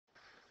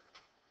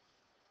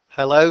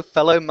Hello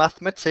fellow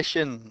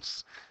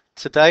mathematicians.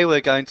 Today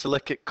we're going to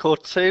look at Core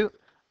 2,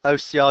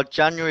 OCR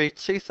January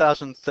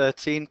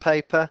 2013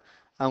 paper,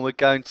 and we're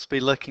going to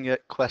be looking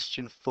at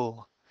question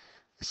 4.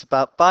 It's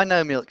about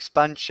binomial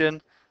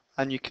expansion,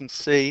 and you can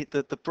see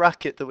that the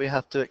bracket that we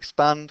have to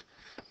expand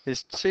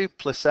is 2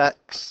 plus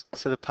x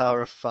to the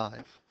power of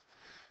 5.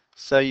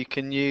 So you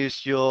can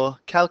use your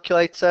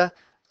calculator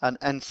and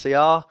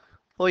NCR,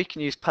 or you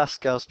can use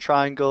Pascal's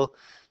triangle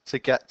to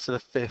get to the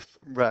 5th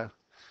row.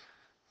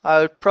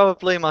 I would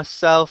probably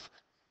myself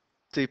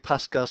do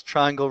Pascal's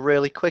triangle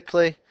really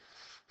quickly.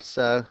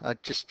 So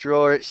I'd just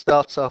draw it,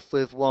 start off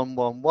with 1,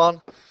 1,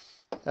 1,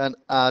 and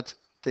add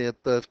the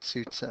above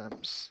two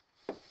terms.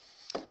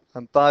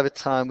 And by the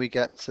time we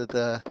get to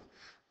the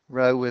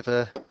row with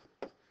a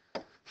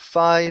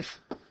 5,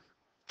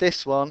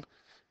 this one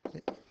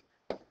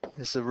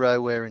is the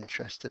row we're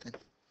interested in.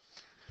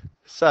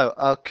 So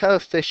our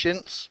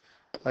coefficients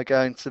are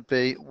going to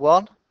be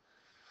 1,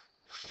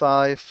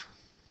 5,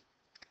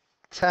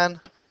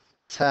 10,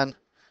 10,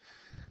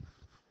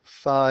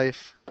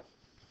 5,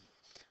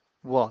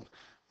 1.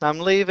 Now I'm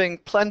leaving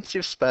plenty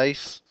of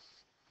space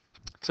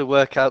to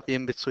work out the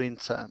in-between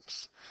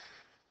terms.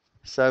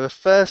 So the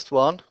first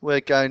one, we're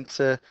going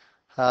to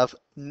have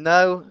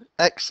no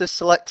x's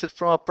selected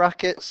from our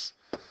brackets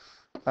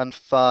and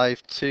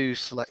 5, 2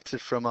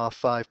 selected from our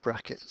 5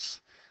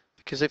 brackets.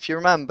 Because if you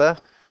remember,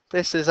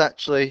 this is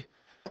actually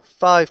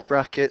 5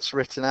 brackets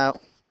written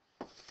out,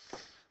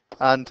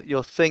 and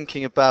you're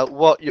thinking about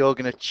what you're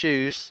going to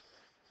choose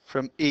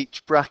from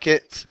each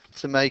bracket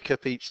to make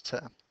up each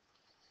term.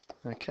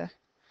 Okay,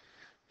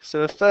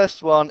 so the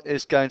first one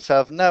is going to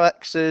have no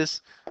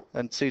x's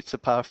and 2 to the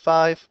power of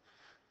 5.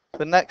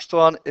 The next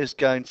one is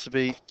going to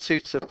be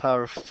 2 to the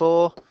power of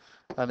 4,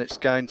 and it's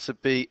going to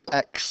be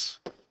x.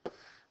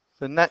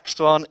 The next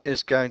one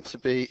is going to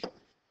be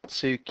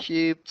 2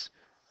 cubed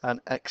and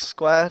x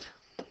squared.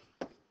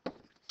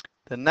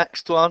 The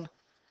next one,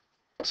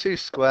 2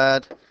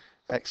 squared,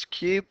 x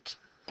cubed.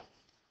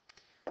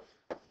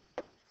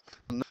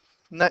 And the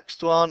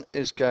next one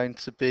is going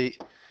to be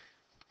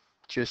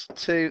just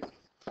 2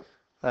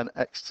 and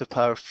x to the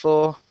power of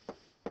 4.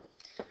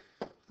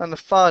 And the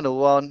final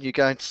one, you're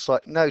going to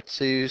select no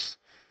 2's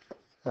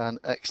and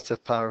x to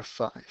the power of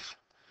 5.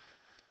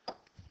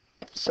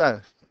 So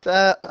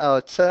there are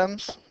our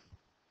terms.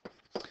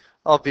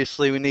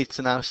 Obviously we need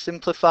to now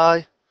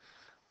simplify,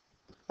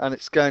 and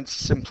it's going to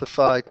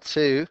simplify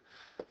to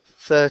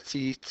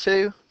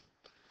 32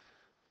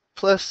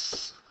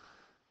 plus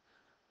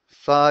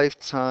 5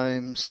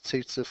 times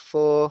 2 to the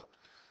 4,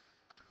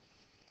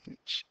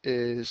 which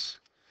is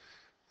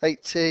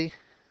 80,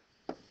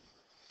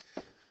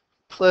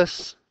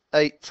 plus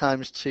 8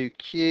 times 2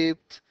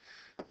 cubed,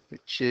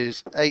 which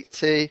is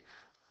 80,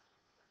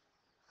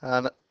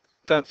 and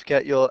don't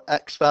forget your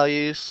x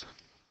values,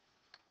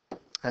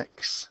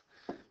 x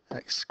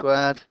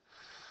squared,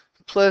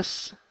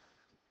 plus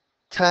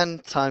 10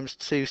 times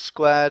 2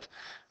 squared,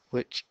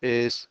 which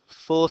is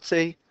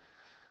 40.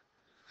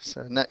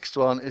 So next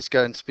one is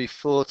going to be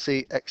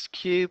 40 x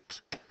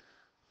cubed,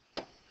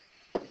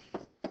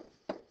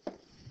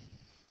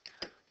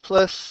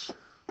 plus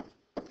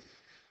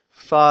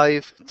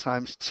 5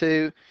 times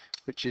 2,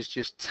 which is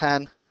just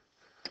 10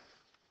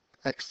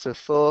 x to the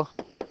 4,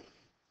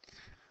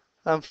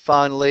 and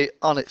finally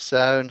on its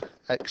own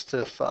x to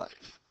the 5.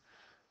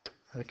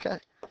 Okay,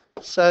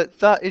 so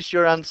that is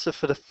your answer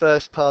for the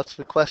first part of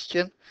the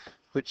question,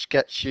 which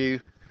gets you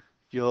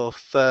your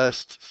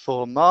first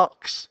 4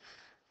 marks.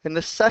 In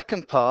the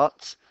second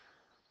part,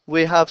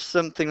 we have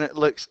something that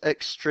looks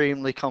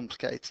extremely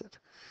complicated.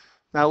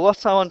 Now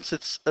what I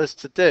wanted us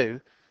to do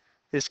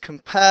is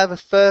compare the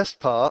first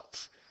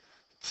part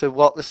to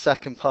what the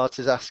second part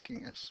is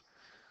asking us.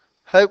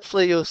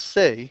 Hopefully you'll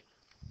see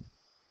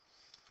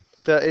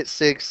that it's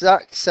the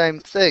exact same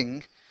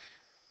thing,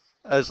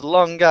 as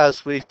long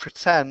as we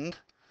pretend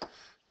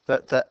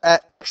that the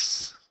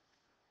x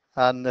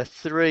and the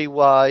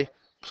 3y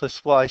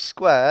plus y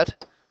squared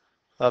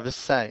are the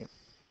same.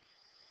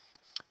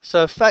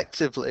 So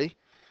effectively,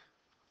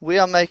 we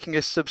are making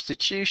a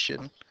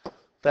substitution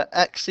that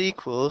x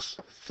equals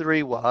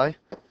 3y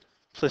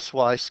plus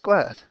y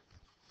squared.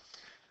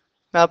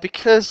 Now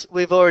because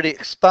we've already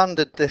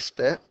expanded this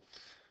bit,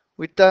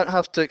 we don't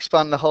have to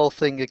expand the whole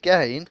thing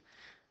again.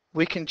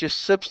 We can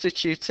just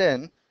substitute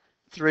in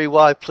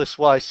 3y plus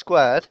y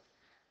squared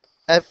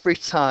every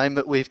time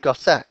that we've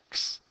got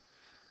x.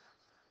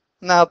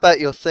 Now I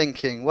bet you're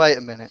thinking, wait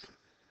a minute,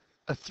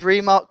 a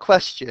 3-mark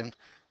question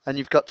and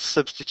you've got to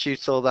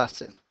substitute all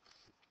that in.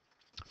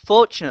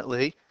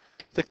 Fortunately,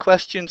 the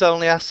question's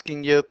only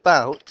asking you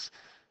about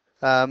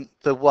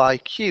the y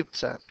cubed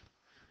term.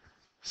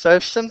 So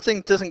if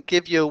something doesn't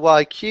give you a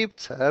y cubed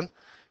term,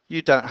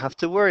 you don't have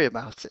to worry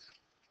about it.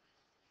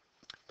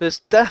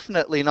 There's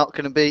definitely not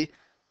going to be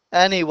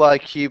any y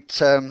cubed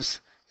terms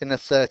in the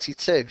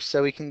 32,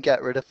 so we can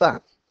get rid of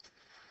that.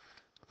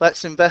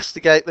 Let's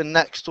investigate the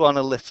next one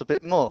a little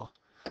bit more.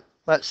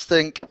 Let's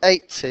think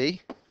 80,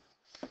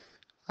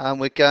 and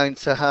we're going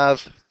to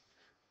have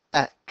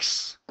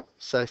x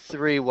So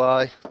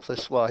 3y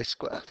plus y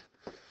squared.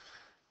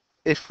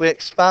 If we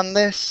expand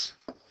this,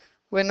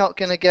 we're not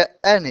going to get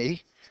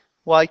any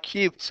y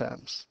cubed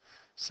terms.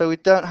 So we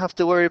don't have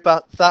to worry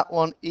about that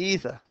one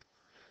either.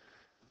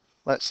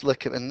 Let's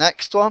look at the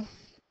next one.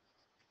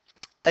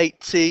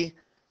 80x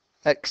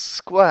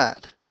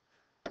squared.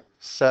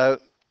 So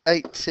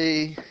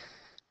 80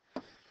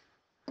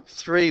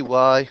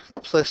 3y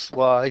plus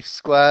y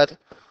squared,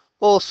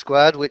 all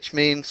squared, which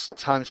means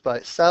times by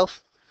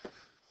itself.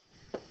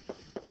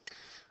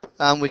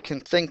 And we can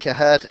think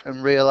ahead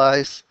and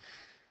realize,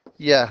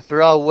 yeah,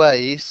 there are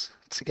ways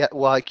to get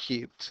y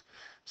cubed.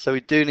 So we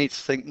do need to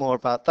think more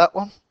about that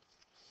one.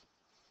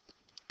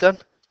 Done.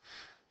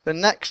 The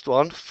next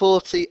one,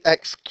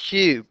 40x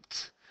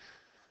cubed.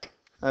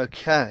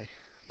 Okay,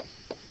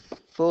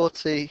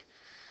 40x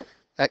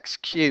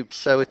cubed.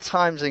 So we're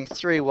timesing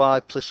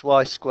 3y plus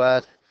y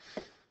squared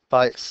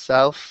by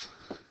itself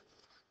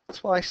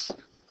twice.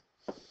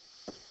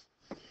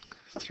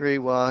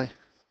 3y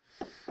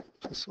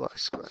plus y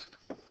squared.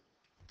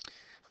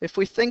 If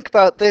we think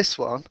about this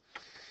one,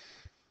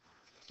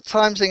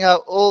 timesing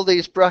out all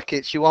these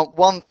brackets, you want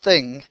one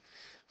thing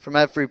from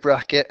every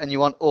bracket and you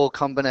want all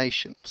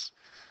combinations.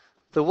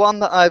 The one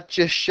that I've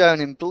just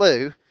shown in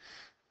blue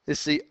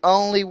is the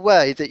only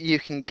way that you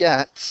can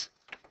get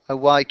a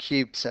y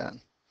cubed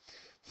term.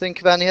 Think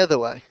of any other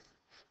way.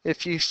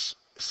 If you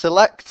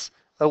select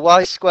a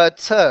y squared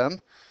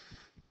term,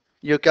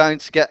 you're going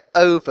to get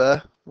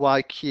over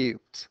y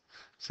cubed.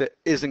 So it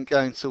isn't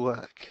going to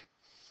work.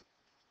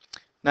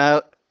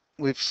 Now,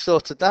 we've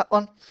sorted that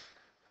one.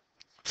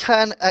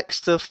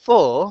 10x to the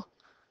 4,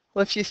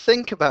 well, if you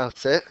think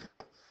about it,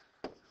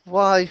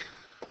 y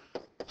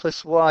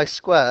plus y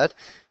squared,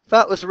 if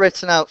that was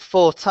written out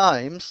 4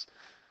 times,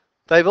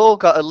 they've all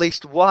got at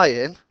least y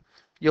in.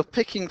 You're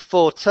picking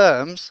 4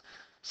 terms,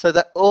 so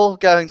they're all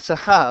going to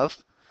have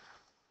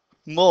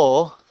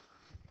more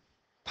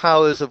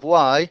powers of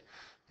y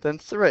than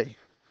 3.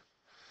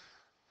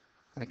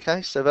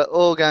 Okay, so they're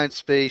all going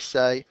to be,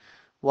 say,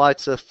 y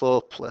to the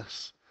 4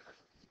 plus.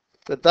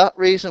 For that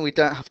reason, we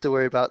don't have to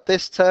worry about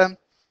this term.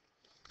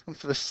 And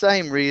for the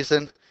same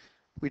reason,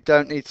 we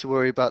don't need to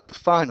worry about the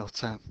final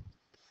term.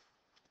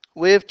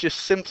 We've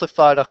just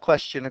simplified our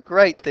question a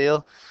great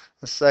deal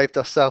and saved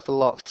ourselves a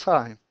lot of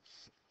time.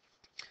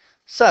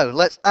 So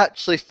let's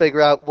actually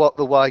figure out what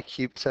the y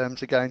cubed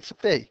terms are going to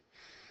be.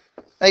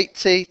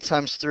 80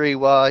 times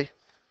 3y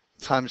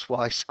times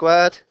y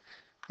squared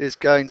is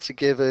going to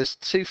give us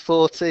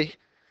 240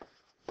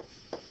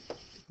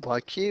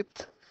 y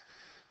cubed.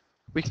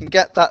 We can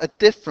get that a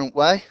different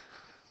way,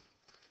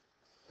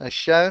 as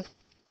shown.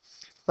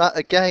 That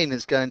again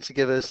is going to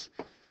give us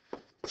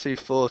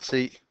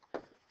 240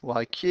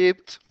 y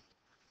cubed.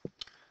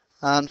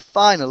 And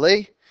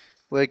finally,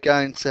 we're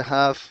going to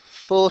have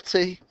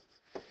 40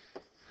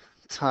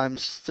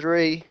 times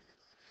 3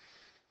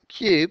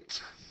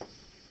 cubed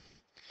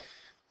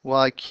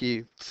y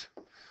cubed.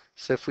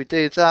 So if we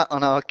do that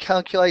on our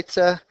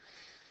calculator,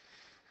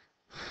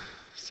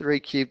 3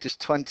 cubed is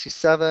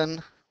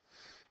 27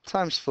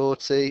 times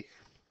 40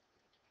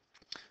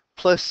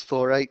 plus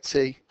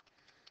 480.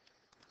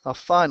 Our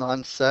final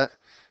answer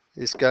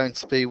is going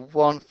to be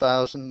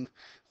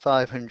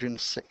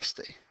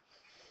 1560.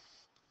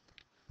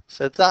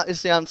 So that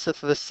is the answer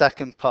for the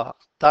second part.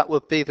 That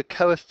would be the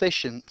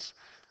coefficient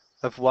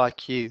of y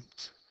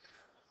cubed.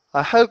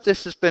 I hope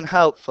this has been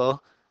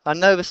helpful. I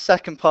know the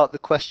second part of the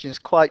question is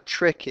quite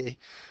tricky,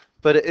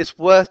 but it is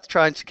worth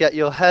trying to get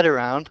your head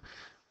around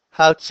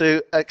how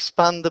to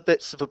expand the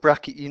bits of a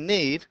bracket you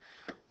need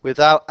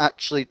without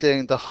actually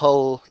doing the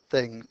whole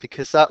thing,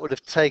 because that would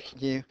have taken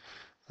you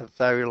a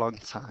very long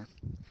time.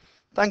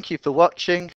 Thank you for watching.